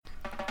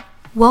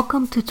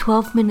Welcome to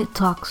 12-Minute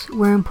Talks,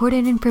 where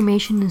important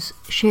information is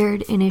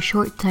shared in a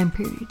short time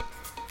period.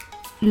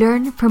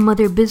 Learn from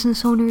other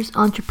business owners,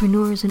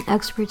 entrepreneurs, and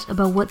experts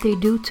about what they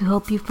do to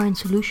help you find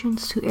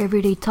solutions to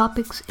everyday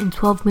topics in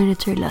 12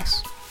 minutes or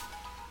less.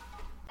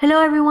 Hello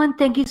everyone,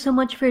 thank you so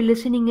much for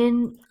listening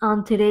in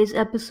on today's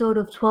episode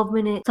of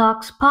 12-Minute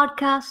Talks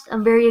podcast.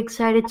 I'm very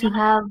excited to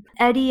have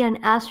Eddie and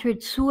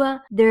Astrid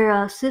Sua. They're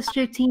a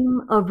sister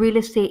team of real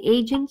estate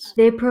agents.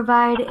 They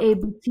provide a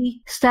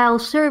boutique style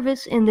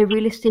service in the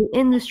real estate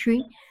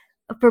industry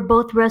for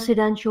both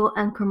residential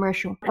and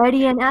commercial.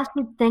 Eddie and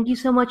Astrid, thank you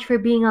so much for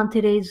being on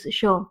today's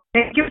show.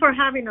 Thank you for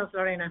having us,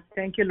 Lorena.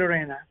 Thank you,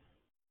 Lorena.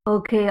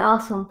 Okay,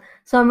 awesome.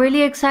 So I'm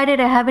really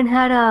excited. I haven't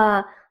had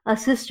a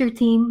sister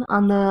team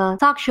on the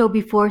talk show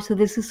before, so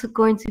this is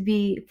going to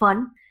be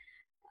fun.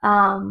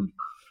 All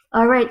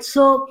right,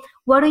 so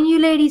why don't you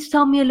ladies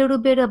tell me a little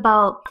bit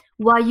about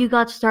why you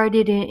got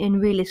started in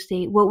real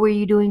estate? What were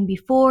you doing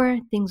before?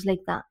 Things like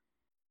that.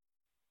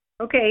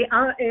 Okay,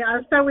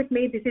 I'll start with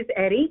me. This is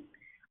Eddie.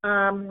 We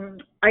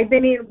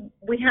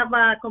have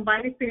a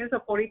combined experience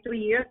of 43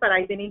 years, but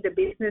I've been in the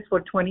business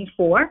for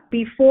 24.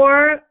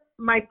 Before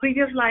my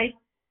previous life,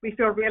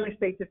 before real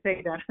estate, to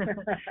say that,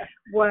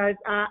 was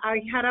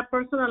I had a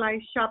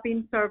personalized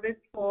shopping service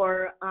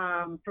for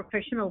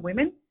professional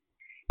women.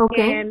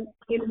 Okay. And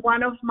in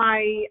one of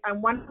my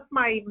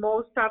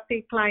most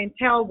active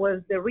clientele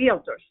was the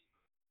realtors.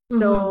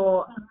 Mm-hmm.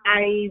 So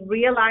I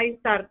realized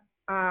that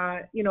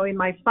in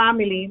my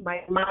family,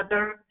 my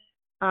mother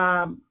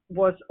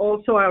was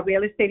also a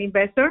real estate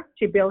investor.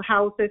 She built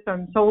houses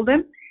and sold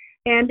them,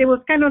 and it was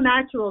kind of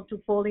natural to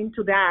fall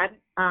into that.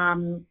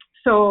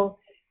 So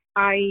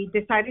I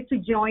decided to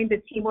join the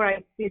team where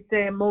I did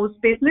the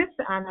most business,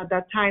 and at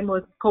that time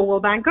was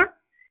Coldwell Banker,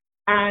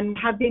 and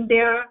have been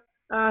there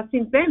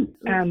since then.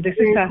 This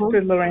is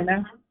Astrid,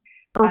 Lorena.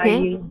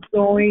 Okay. I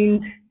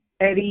joined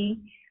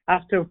Eddie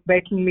after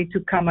begging me to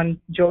come and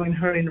join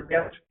her in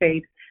real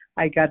estate.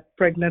 I got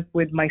pregnant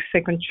with my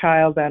second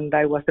child, and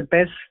that was the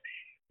best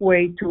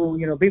way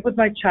to, be with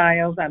my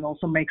child and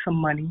also make some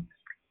money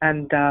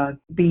and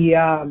be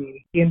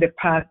in the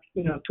path,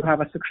 to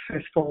have a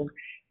successful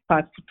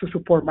path to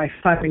support my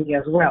family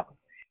as well.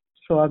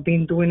 So I've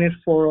been doing it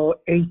for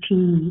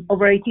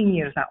over 18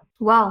 years now.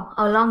 Wow,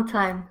 a long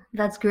time.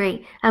 That's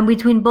great. And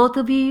between both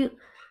of you,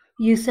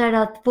 you said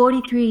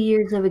 43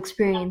 years of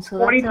experience. So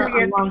that's 43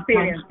 years long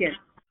experience, time. yes,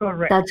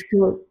 correct. That's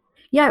good.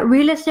 Yeah,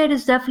 real estate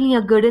is definitely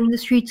a good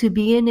industry to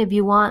be in if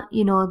you want,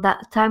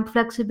 that time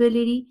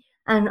flexibility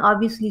and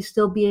obviously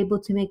still be able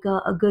to make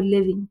a good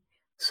living.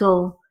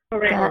 So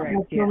that's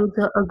always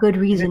a good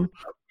reason.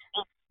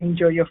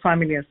 Enjoy your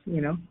family,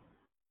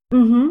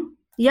 Mm-hmm.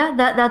 Yeah,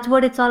 that's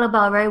what it's all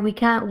about, right? We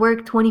can't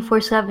work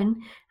 24/7.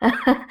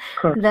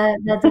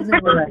 That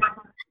doesn't work.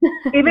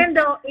 even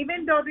though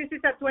this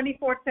is a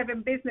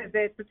 24/7 business,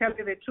 to tell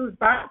you the truth,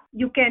 but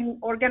you can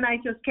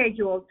organize your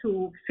schedule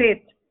to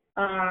fit,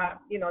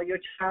 your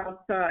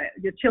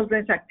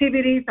children's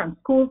activities and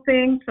school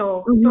things.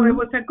 So it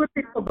was a good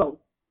fit for both.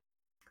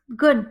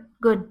 Good.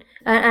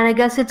 And I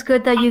guess it's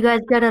good that you guys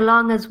get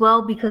along as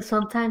well, because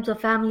sometimes a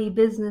family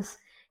business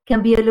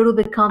can be a little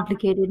bit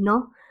complicated,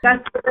 no?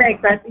 That's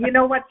correct. But you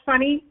know what's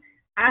funny?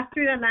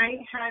 Astrid and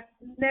I have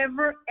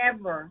never,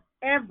 ever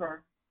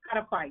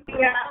had a fight.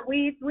 Yeah,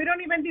 we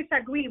don't even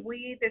disagree.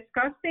 We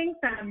discuss things,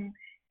 and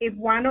if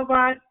one of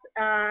us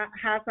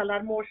has a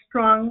lot more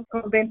strong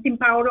convincing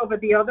power over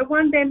the other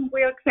one, then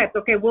we accept.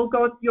 Okay, we'll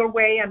go your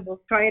way and we'll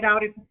try it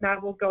out. If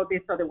not, we'll go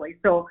this other way.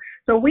 So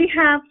we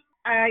have,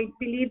 I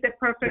believe, the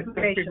perfect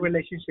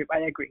relationship.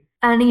 I agree.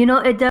 And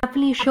it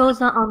definitely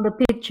shows on the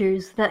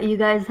pictures that you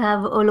guys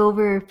have all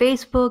over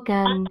Facebook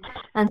and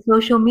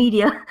social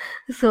media.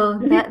 So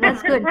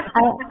that's good.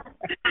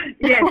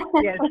 Yes.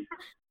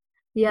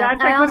 Yeah.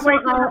 That's a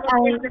good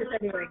way to business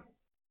anyway.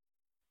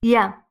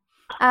 Yeah.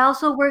 I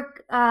also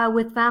work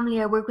with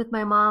family. I work with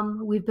my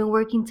mom. We've been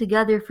working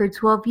together for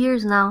 12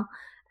 years now.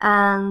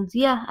 And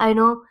yeah, I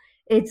know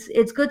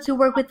it's good to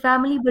work with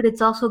family, but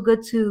it's also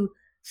good to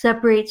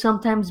separate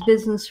sometimes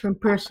business from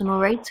personal,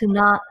 right? To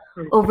not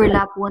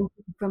overlap one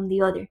thing from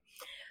the other.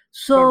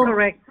 So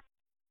correct.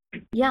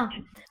 Yeah.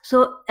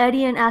 So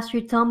Eddie and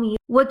Astrid, tell me,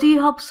 what do you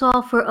help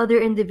solve for other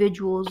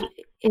individuals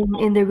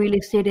in the real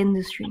estate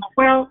industry?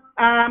 Well,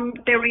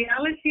 the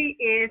reality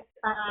is,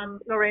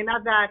 Lorena,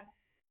 that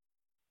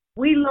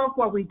we love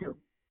what we do.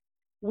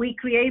 We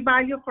create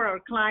value for our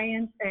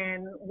clients,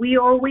 and we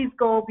always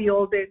go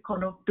beyond the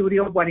kind of duty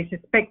of what is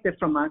expected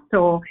from us.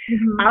 So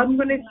I'm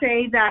going to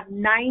say that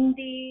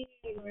 99%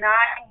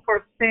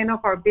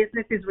 of our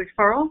business is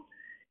referral,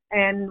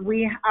 and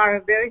we are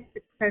very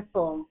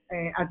successful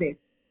at this.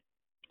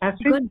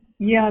 Good.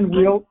 Yeah, and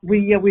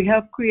we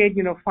help create,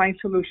 find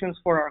solutions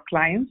for our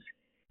clients,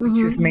 which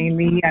is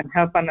mainly and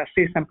help and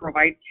assist and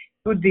provide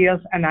good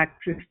deals and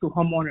access to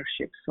home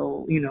ownership.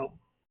 So,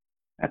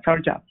 that's our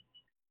job.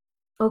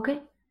 Okay.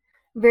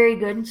 Very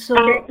good. So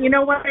you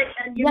know what is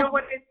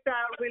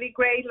really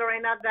great,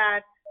 Lorena,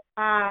 that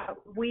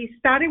we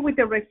started with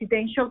the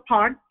residential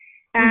part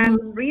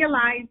and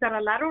realized that a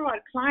lot of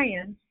our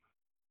clients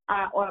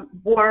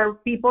were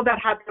people that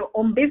had their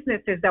own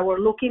businesses that were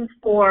looking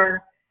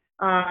for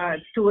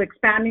to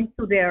expand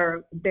into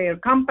their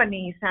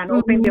companies and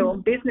open their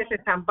own businesses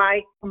and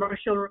buy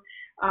commercial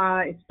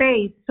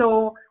space.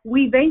 So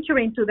we venture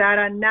into that,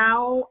 and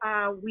now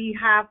we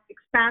have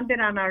expanded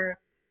and are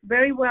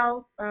very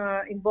well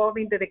involved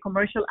into the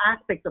commercial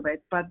aspect of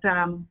it. But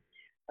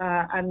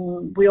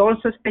and we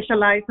also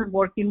specialize in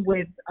working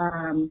with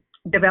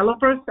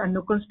developers and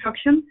new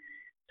construction.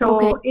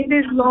 So in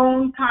this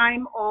long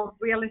time of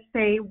real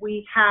estate,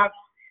 we have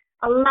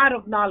a lot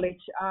of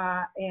knowledge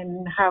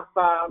and have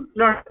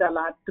learned a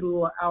lot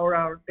through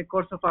the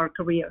course of our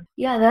career.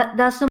 Yeah,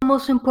 that's the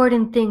most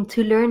important thing,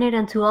 to learn it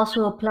and to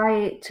also apply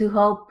it to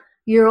help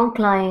your own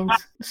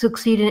clients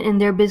succeed in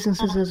their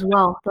businesses as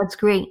well. That's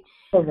great.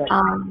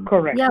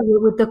 Correct. Yeah,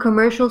 with the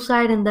commercial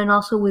side and then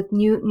also with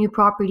new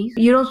properties.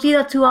 You don't see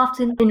that too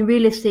often in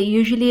real estate.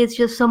 Usually it's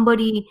just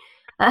somebody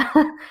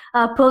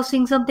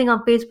posting something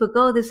on Facebook,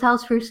 oh, this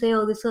house for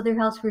sale, this other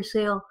house for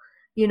sale,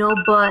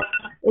 but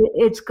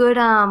it's good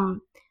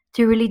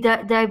to really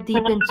dive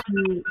deep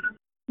into.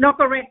 No,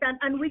 correct.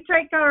 And we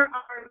take our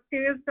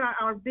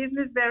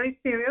business very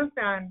serious,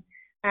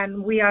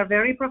 and we are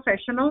very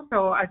professional.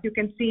 So as you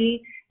can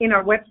see in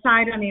our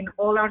website and in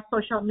all our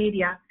social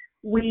media,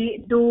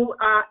 we do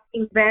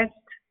invest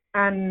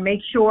and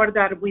make sure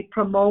that we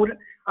promote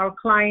our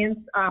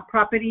clients'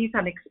 properties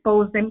and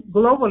expose them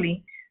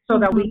globally so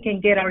that we can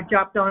get our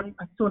job done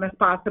as soon as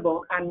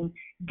possible and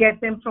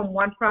get them from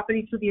one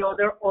property to the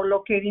other, or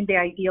locating the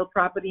ideal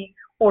property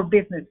or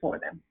business for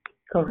them.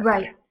 Correct.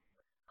 Right.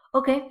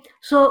 Okay.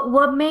 So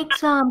what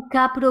makes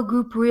Capital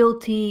Group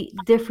Realty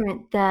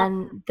different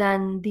than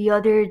the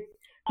other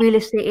real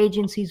estate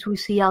agencies we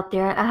see out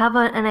there? I have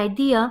an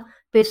idea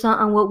based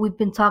on what we've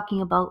been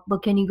talking about,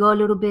 but can you go a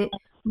little bit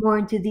more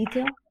into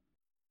detail?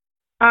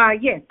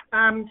 Yes.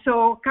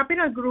 So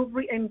Capital Group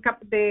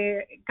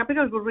the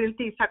Capital Group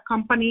Realty is a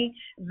company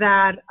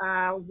that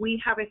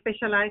we have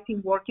specialized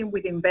in working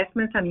with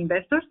investments and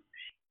investors,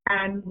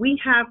 and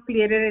we have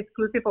created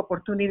exclusive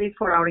opportunities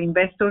for our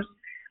investors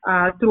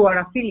through our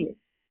affiliates.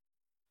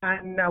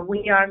 And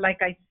we are, like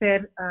I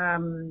said,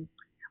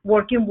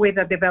 working with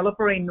a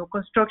developer in new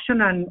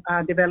construction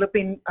and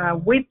developing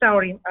with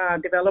our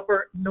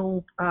developer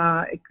new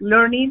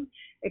learning,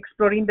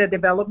 exploring the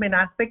development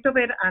aspect of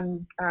it,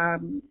 and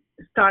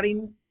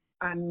starting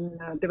and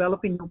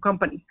developing new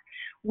companies.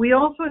 We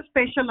also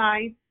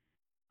specialize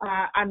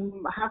and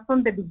have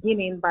from the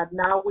beginning, but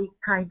now we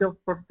kind of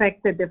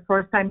perfected the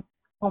first-time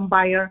home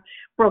buyer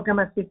program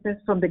assistance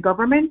from the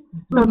government.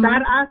 So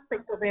that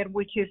aspect of it,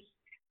 which is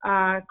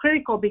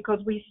critical, because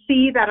we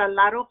see that a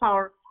lot of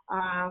our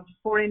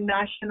foreign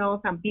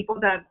nationals and people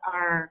that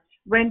are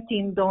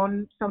renting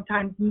don't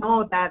sometimes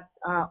know that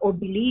or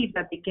believe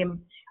that they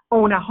can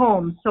own a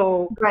home.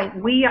 So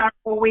we are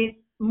always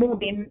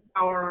moving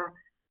our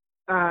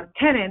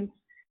tenants,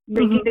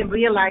 making them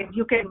realize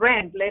you can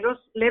rent. Let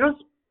us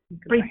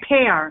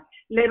prepare.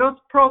 Let us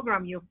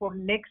program you for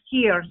next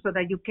year so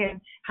that you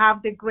can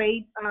have the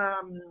great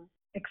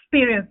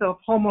experience of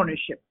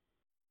homeownership.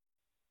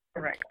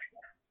 Correct.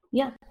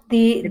 Yeah,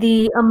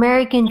 the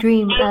American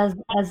dream,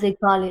 as they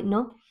call it,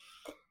 no?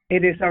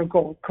 It is our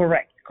goal.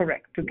 Correct.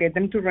 To get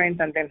them to rent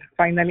and then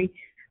finally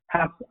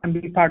have and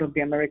be part of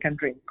the American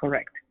dream.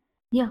 Correct.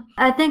 Yeah,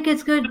 I think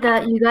it's good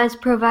that you guys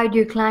provide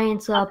your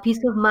clients peace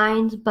of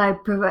mind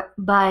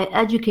by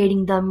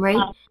educating them,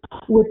 right,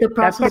 with the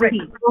process of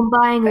home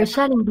buying or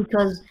selling,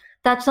 because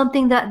that's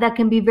something that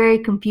can be very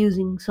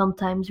confusing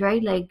sometimes,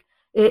 right? Like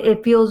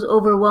it feels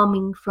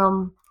overwhelming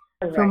from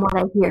what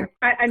I hear.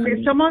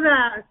 And some of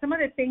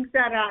the things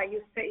that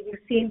you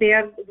see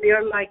there, we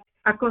are like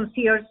a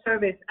concierge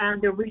service,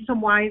 and the reason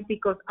why is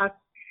because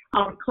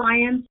our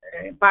clients,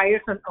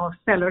 buyers or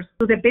sellers,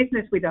 do the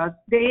business with us.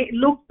 They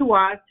look to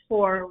us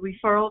for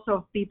referrals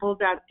of people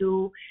that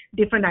do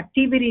different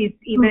activities,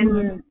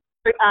 even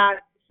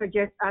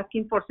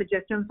asking for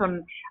suggestions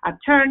on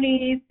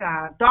attorneys,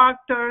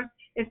 doctors,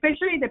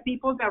 especially the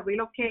people that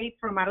relocate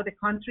from out of the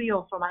country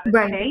or from out of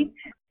the state.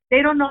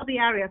 They don't know the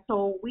area,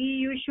 so we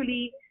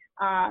usually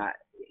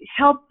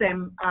help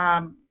them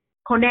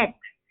connect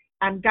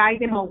and guide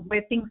them on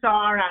where things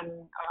are and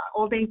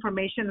all the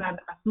information and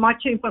as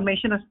much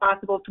information as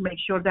possible to make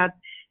sure that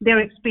their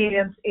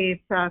experience is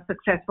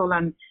successful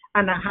and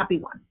a happy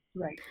one.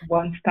 Right.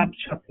 One-stop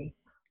shopping.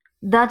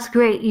 That's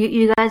great.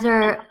 You guys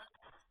are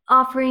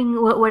offering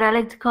what I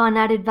like to call an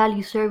added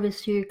value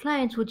service to your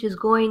clients, which is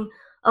going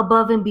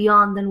above and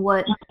beyond than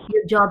what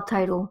your job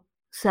title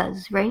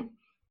says, right?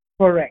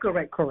 Correct.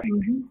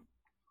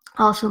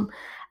 Awesome.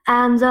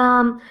 And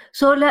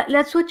so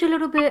let's switch a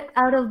little bit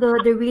out of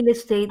the real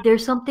estate.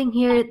 There's something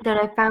here that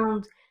I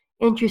found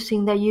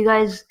interesting, that you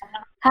guys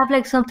have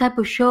like some type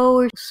of show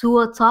or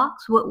SUA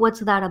Talks.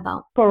 What's that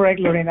about? Correct,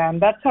 Lorena. And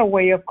that's our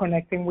way of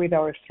connecting with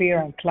our sphere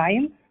and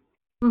clients.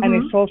 And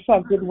it's also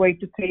a good way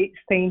to stay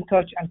in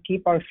touch and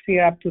keep our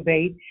sphere up to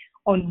date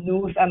on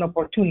news and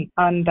opportunities.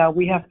 And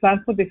we have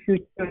plans for the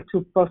future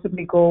to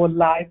possibly go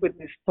live with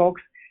these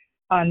talks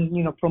and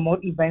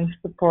promote events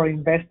for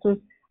investors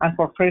and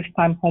for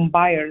first-time home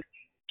buyers,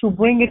 to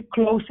bring it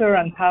closer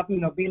and have,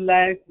 be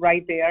live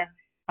right there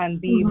and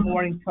be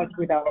more in touch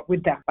with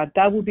them. But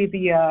that would be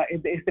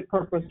the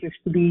purpose, is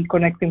to be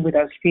connecting with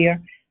our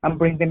sphere and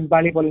bring them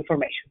valuable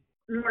information.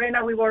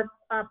 Lorena, we were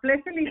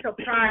pleasantly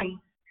surprised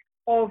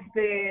of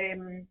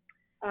the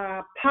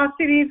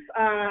positive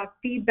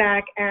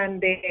feedback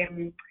and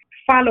the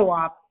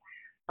follow-up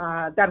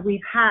that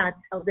we've had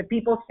of the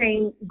people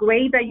saying,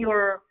 great that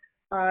you're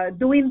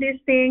doing these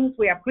things.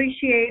 We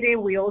appreciate it.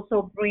 We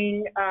also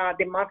bring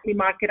the monthly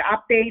market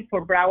update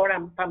for Broward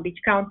and Palm Beach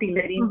County,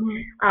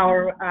 letting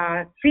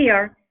our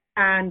sphere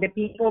and the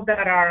people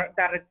that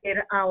get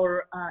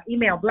our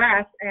email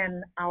blast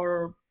and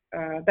our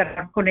that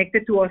are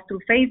connected to us through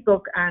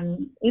Facebook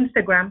and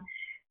Instagram,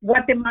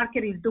 what the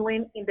market is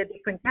doing in the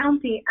different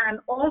county. And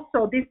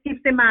also this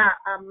gives them a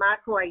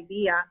macro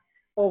idea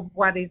of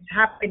what is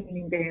happening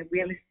in the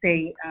real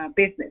estate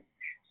business.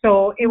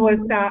 So it was,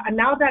 and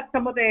now that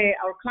some of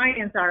our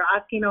clients are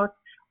asking us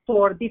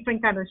for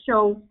different kind of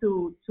shows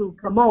to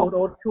promote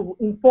or to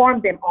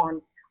inform them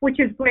on, which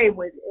is great.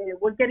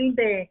 We're getting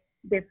the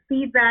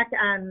feedback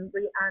and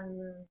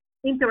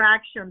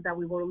interaction that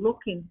we were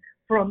looking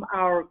from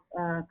our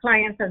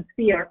clients and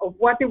sphere of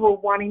what they were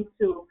wanting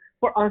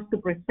for us to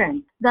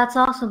present. That's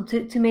awesome,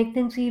 to make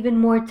things even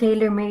more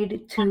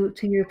tailor-made to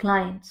your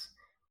clients.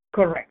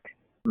 Correct.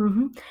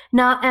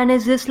 Now, and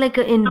is this like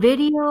in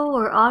video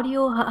or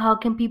audio? How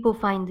can people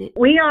find it?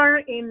 We are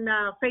in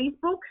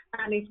Facebook,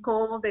 and it's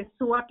called the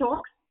SUA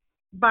Talks.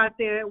 But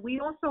we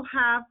also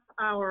have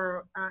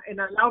our in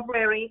a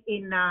library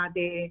in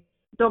the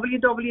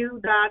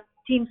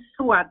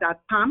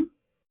www.teamsua.com,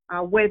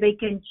 where they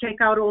can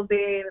check out all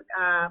the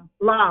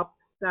blogs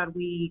that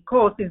we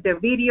post. Since they're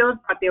videos,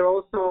 but they're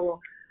also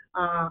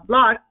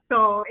blogs.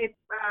 So it's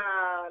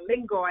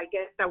lingo, I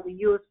guess, that we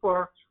use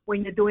for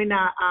when you're doing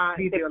a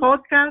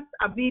podcast,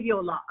 a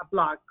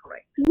blog,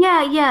 correct?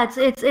 Yeah.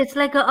 It's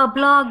like a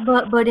blog,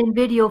 but in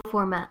video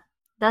format.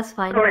 That's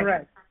fine.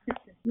 Correct.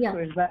 Yeah. So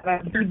is that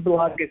a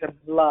blog is a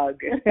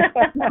blog?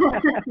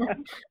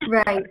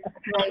 Right.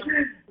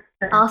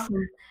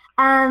 Awesome.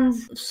 And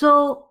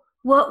so,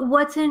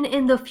 what's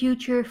in the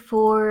future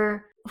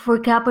for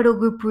Capital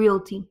Group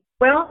Realty?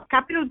 Well,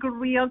 Capital Group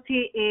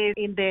Realty is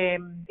in the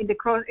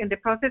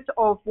process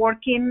of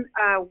working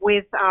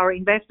with our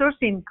investors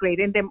in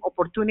creating them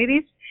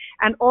opportunities,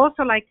 and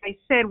also, like I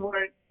said,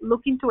 we're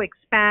looking to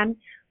expand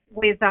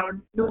with our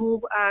new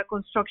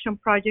construction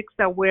projects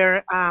that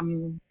we're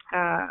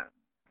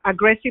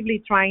aggressively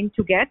trying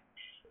to get,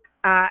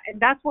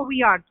 and that's what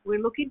we are. We're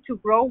looking to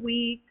grow.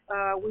 We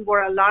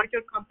were a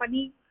larger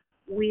company.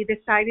 We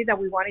decided that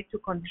we wanted to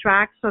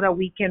contract so that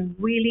we can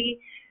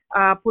really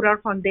put our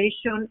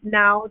foundation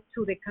now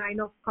to the kind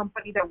of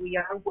company that we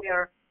are,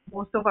 where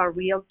most of our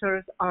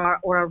realtors are,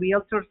 or our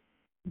realtors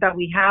that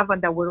we have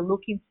and that we're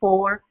looking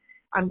for.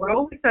 And we're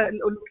always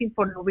looking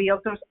for new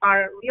realtors,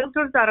 are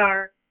realtors that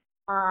are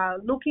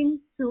looking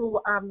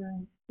to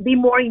be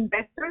more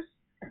investors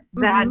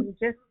than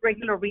just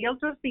regular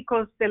realtors,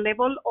 because the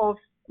level of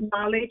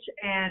knowledge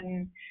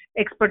and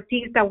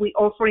expertise that we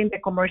offer in the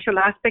commercial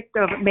aspect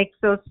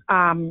makes us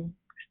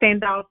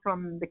stand out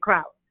from the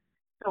crowd.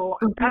 So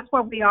that's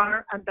what we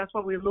are, and that's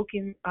what we're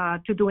looking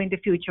to do in the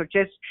future.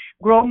 Just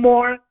grow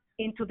more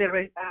into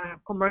the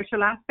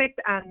commercial aspect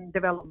and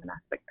development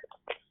aspect.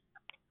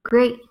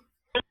 Great.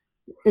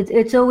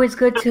 It's always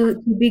good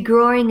to be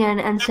growing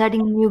and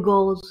setting new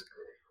goals.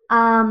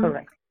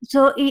 Correct.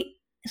 So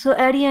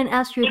Eddie and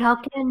Astrid, how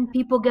can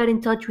people get in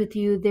touch with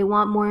you if they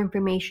want more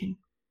information?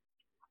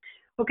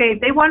 Okay, if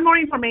they want more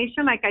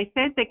information, like I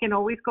said, they can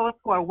always go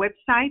to our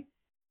website,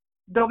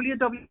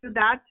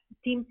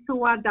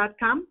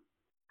 www.teamsua.com.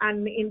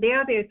 And in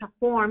there's a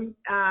form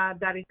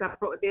that is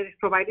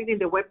provided in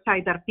the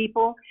website that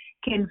people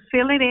can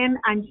fill it in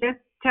and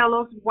just tell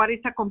us what is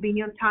a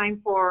convenient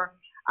time for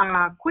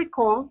a quick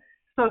call,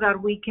 so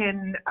that we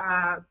can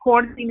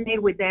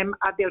coordinate with them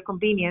at their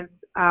convenience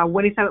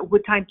when is a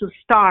good time to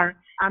start.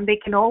 And they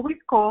can always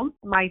call.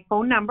 My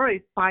phone number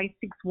is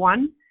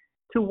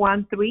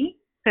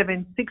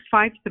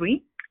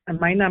 561-213-7653. And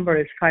my number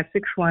is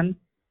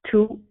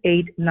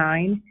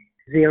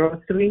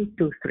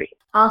 561-289-0323.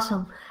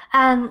 Awesome.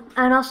 And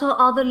also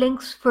all the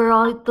links for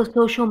all the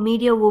social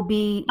media will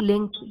be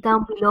linked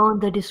down below in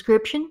the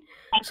description,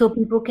 so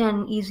people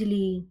can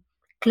easily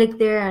click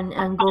there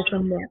and go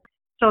from there.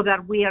 So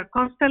that we are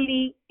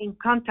constantly in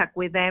contact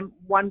with them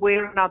one way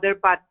or another,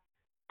 but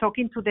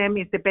talking to them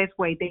is the best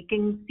way. They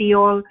can see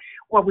all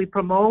what we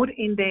promote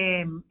in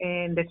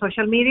the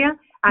social media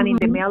and in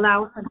the mail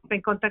out and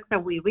different contacts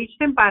that we reach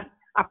them, but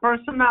a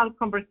personal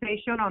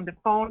conversation on the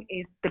phone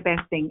is the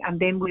best thing. And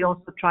then we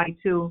also try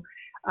to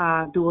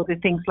do other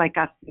things like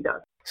Ashley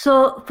does.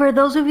 So for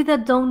those of you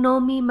that don't know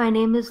me, my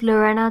name is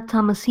Lorena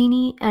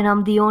Tomasini, and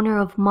I'm the owner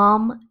of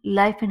Mom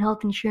Life and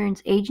Health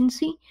Insurance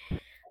Agency.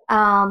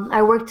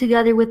 I work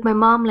together with my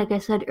mom, like I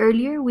said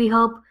earlier. We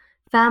help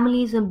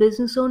families and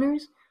business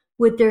owners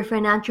with their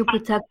financial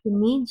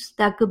protection needs.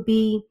 That could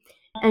be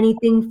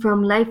anything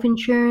from life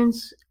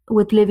insurance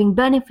with living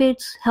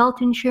benefits,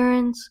 health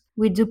insurance,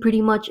 we do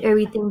pretty much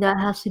everything that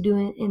has to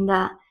do in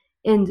that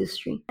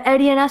industry.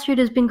 Eddie and Astrid,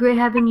 it's been great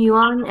having you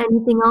on.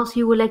 Anything else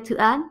you would like to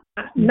add?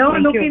 No,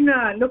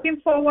 looking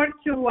forward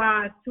to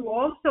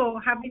also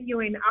having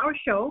you in our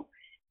show.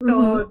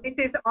 So This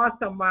is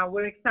awesome.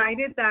 We're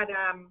excited that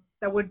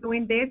we're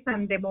doing this,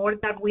 and the more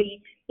that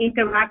we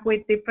interact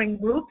with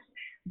different groups,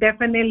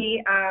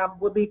 definitely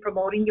we'll be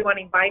promoting you and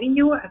inviting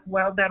you as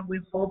well. That we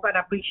hope and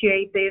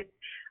appreciate this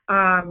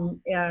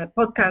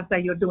podcast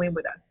that you're doing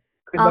with us.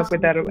 Good luck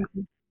with that.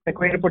 A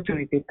great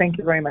opportunity. Thank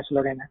you very much,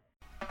 Lorena.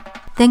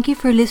 Thank you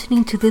for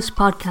listening to this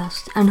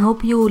podcast, and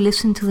hope you will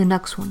listen to the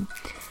next one.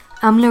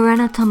 I'm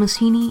Lorena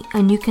Tomasini,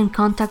 and you can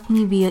contact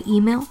me via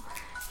email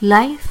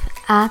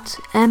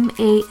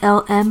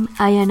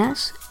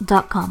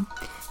life@malmins.com.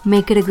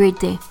 Make it a great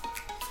day.